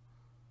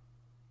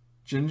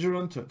ginger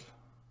into it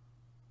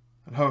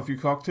and have a few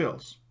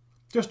cocktails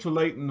just to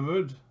lighten the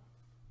mood.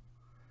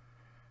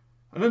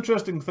 An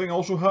interesting thing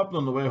also happened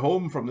on the way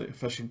home from the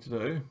fishing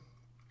today.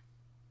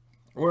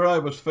 Where I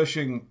was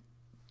fishing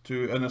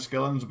to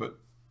Enniskillen's about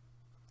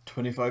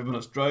 25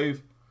 minutes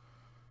drive.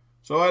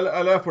 So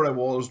I left where I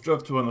was,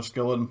 drove to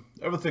Enniskillen,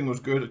 everything was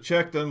good, I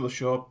checked in with the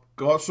shop,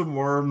 got some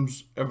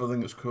worms,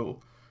 everything is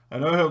cool. I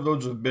now have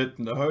loads of bait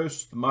in the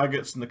house, the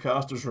maggots and the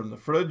casters are in the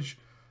fridge.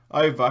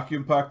 I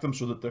vacuum packed them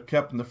so that they're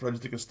kept in the fridge,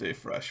 they can stay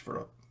fresh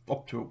for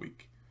up to a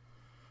week.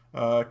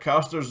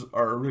 Casters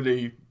are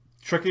really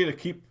tricky to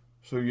keep,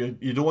 so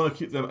you don't want to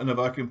keep them in a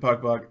vacuum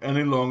pack bag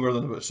any longer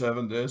than about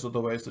 7 days,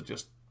 otherwise they're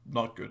just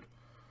not good.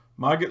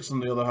 Maggots,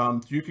 on the other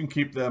hand, you can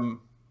keep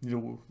them, you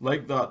know,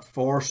 like that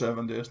for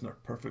 7 days and they're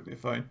perfectly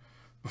fine.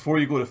 Before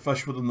you go to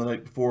fish with them the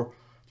night before,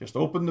 just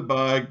open the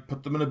bag,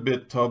 put them in a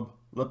bait tub,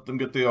 let them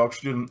get the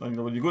oxygen, and you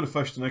know, when you go to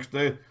fish the next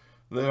day,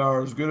 they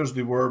are as good as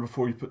they were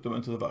before you put them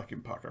into the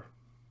vacuum packer.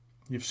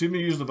 You've seen me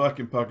use the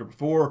vacuum packer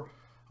before.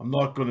 I'm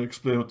not going to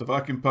explain what the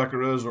vacuum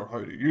packer is or how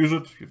to use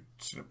it. You've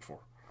seen it before.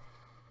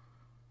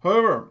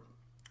 However,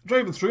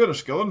 driving through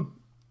Enniskillen,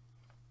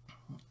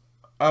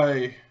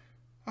 I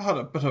had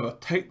a bit of a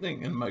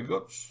tightening in my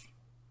guts.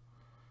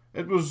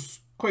 It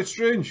was quite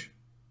strange.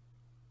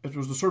 It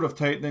was the sort of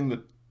tightening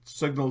that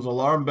signals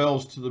alarm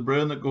bells to the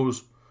brain that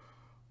goes,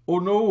 oh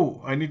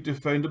no, I need to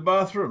find a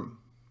bathroom.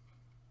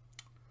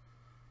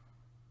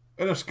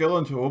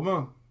 Enniskillen to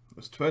Omagh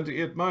is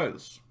 28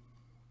 miles.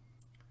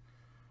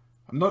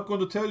 I'm not going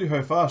to tell you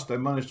how fast I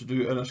managed to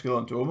do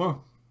Enniskillen to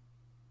Omagh,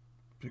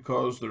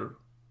 because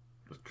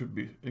it could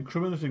be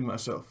incriminating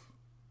myself.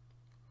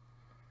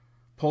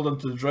 Pulled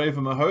into the drive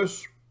of my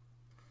house,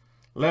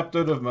 leapt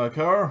out of my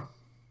car,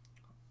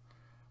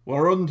 will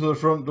run to the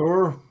front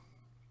door,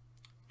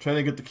 trying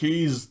to get the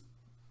keys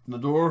in the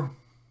door.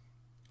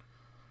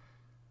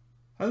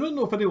 I don't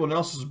know if anyone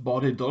else's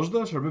body does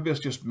this, or maybe it's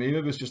just me,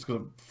 maybe it's just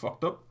because I'm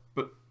fucked up,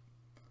 but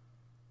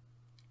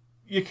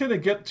you kind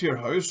of get to your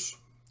house,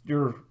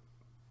 you're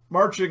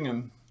marching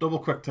in double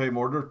quick time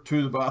order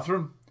to the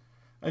bathroom,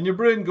 and your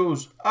brain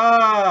goes,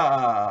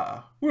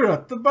 ah, we're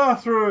at the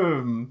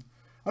bathroom.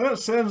 And it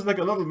sends like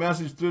a little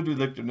message through to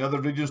like your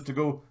nether regions to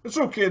go, it's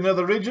okay,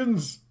 nether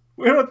regions,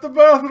 we're at the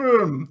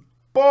bathroom,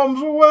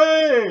 bombs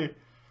away.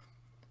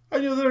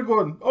 And you're there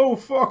going, oh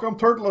fuck, I'm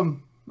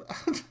turtling.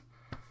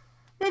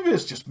 Maybe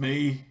it's just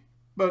me,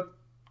 but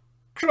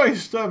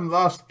Christ, them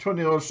last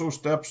 20 or so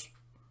steps,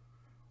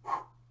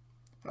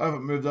 I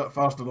haven't moved that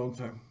fast in a long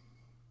time.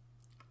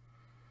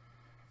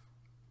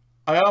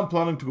 I am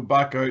planning to go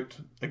back out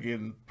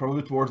again,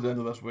 probably towards the end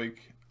of this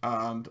week,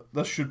 and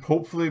this should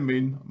hopefully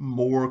mean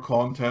more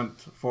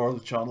content for the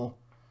channel.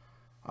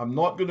 I'm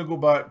not going to go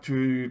back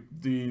to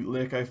the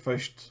lake I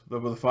fished, where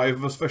the 5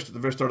 of us fished at the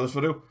very start of this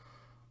video.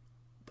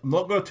 I'm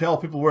not going to tell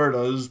people where it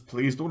is,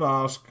 please don't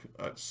ask.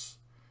 It's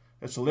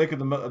a lake in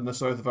the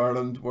south of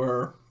Ireland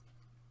where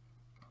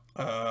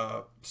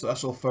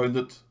Cecil found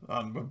it,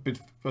 and this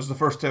was the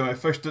first time I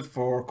fished it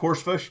for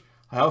coarse fish.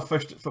 I have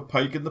fished it for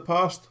pike in the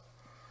past,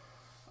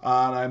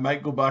 and I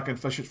might go back and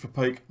fish it for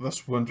pike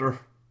this winter,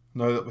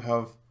 now that we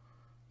have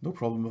no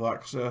problem with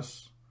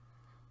access.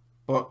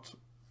 But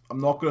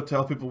I'm not going to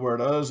tell people where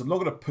it is. I'm not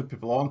going to put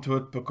people onto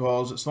it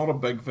because it's not a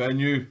big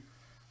venue.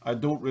 I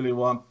don't really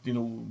want, you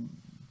know,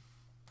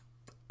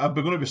 I'm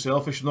going to be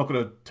selfish. I'm not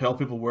going to tell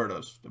people where it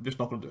is. I'm just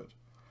not going to do it.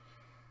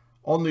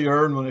 On the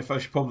Erne, when I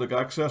fish public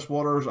access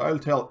waters, I'll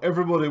tell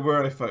everybody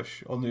where I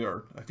fish on the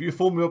Erne. If you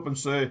phone me up and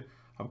say,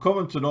 I'm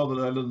coming to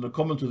Northern Ireland, I'm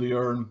coming to the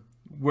Erne,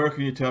 where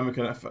can you tell me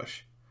can I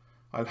fish?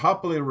 I'll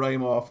happily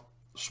rhyme off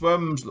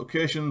swims,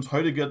 locations,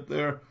 how to get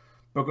there,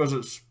 because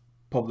it's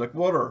public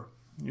water.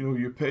 You know,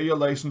 you pay your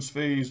license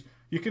fees,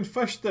 you can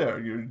fish there.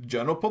 You're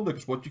general public,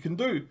 it's what you can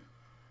do.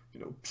 You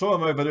know, some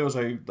of my videos,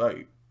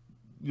 I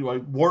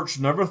watch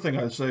and everything.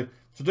 I say,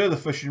 today the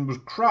fishing was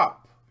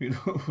crap. You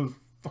know, it was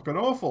fucking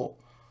awful.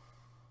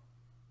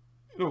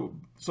 You know,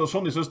 so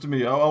somebody says to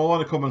me, I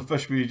want to come and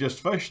fish where you just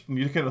fished, and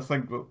you kind of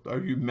think, well, are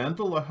you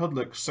mental? I had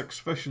like 6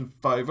 fish in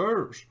 5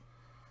 hours.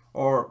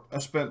 Or I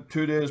spent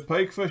 2 days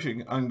pike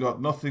fishing and got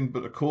nothing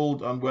but a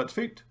cold and wet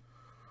feet.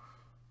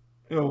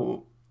 You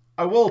know,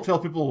 I will tell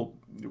people,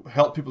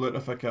 help people out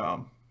if I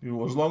can, you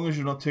know, as long as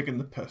you're not taking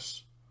the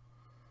piss.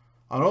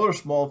 Another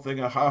small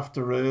thing I have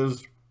to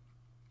raise,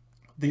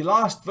 the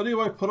last video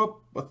I put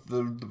up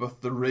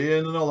with the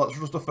rain and all that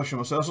sort of stuff fishing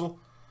with Cecil,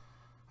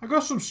 I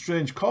got some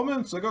strange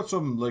comments. I got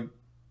some, like,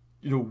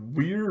 you know,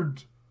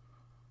 weird,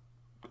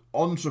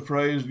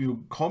 unsurprised, you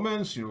know,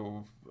 comments, you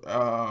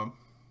know,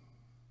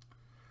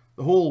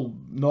 the whole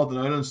Northern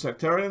Ireland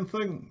sectarian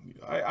thing.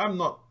 I'm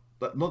not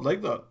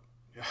like that.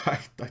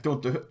 I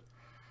don't do it.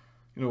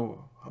 You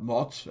know, I'm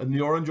not in the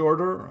Orange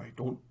Order. I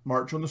don't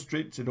march on the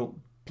streets. I don't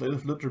play the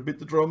flute or beat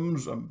the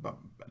drums. I'm an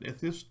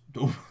atheist.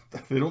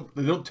 They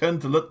don't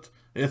tend to let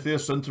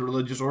atheists into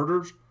religious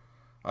orders.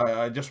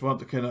 I just want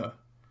to kind of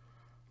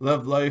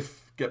live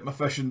life, get my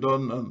fishing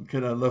done, and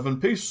kind of live in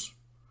peace.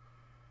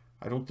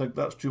 I don't think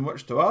that's too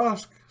much to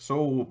ask.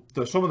 So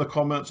some of the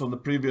comments on the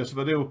previous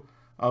video,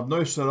 I've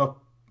now set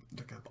up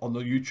like on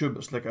the YouTube.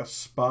 It's like a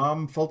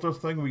spam filter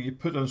thing where you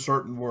put in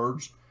certain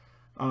words,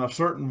 and if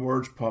certain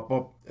words pop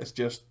up, it's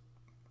just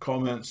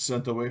comments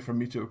sent away for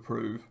me to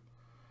approve.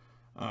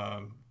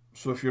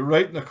 So if you're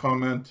writing a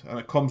comment and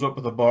it comes up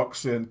with a box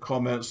saying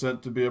comment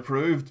sent to be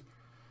approved,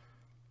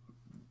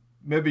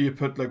 maybe you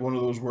put like one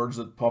of those words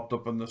that popped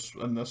up in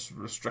this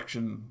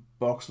restriction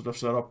box that I've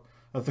set up.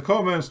 If the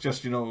comment's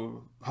just, you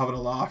know, having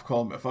a laugh,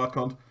 calling me a fat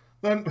cunt,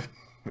 then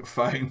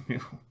fine, you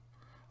know.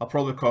 I'll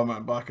probably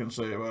comment back and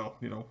say, well,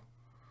 you know,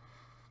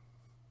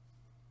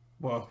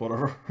 well,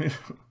 whatever.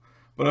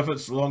 But if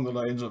it's along the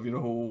lines of, you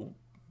know,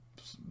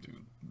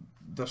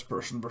 this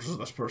person versus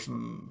this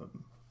person,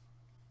 and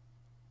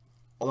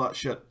all that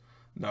shit,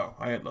 no,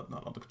 I ain't letting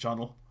that on the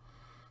channel.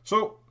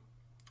 So,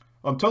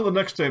 until the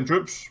next time,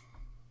 troops,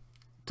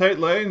 tight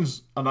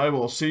lines, and I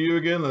will see you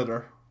again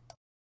later.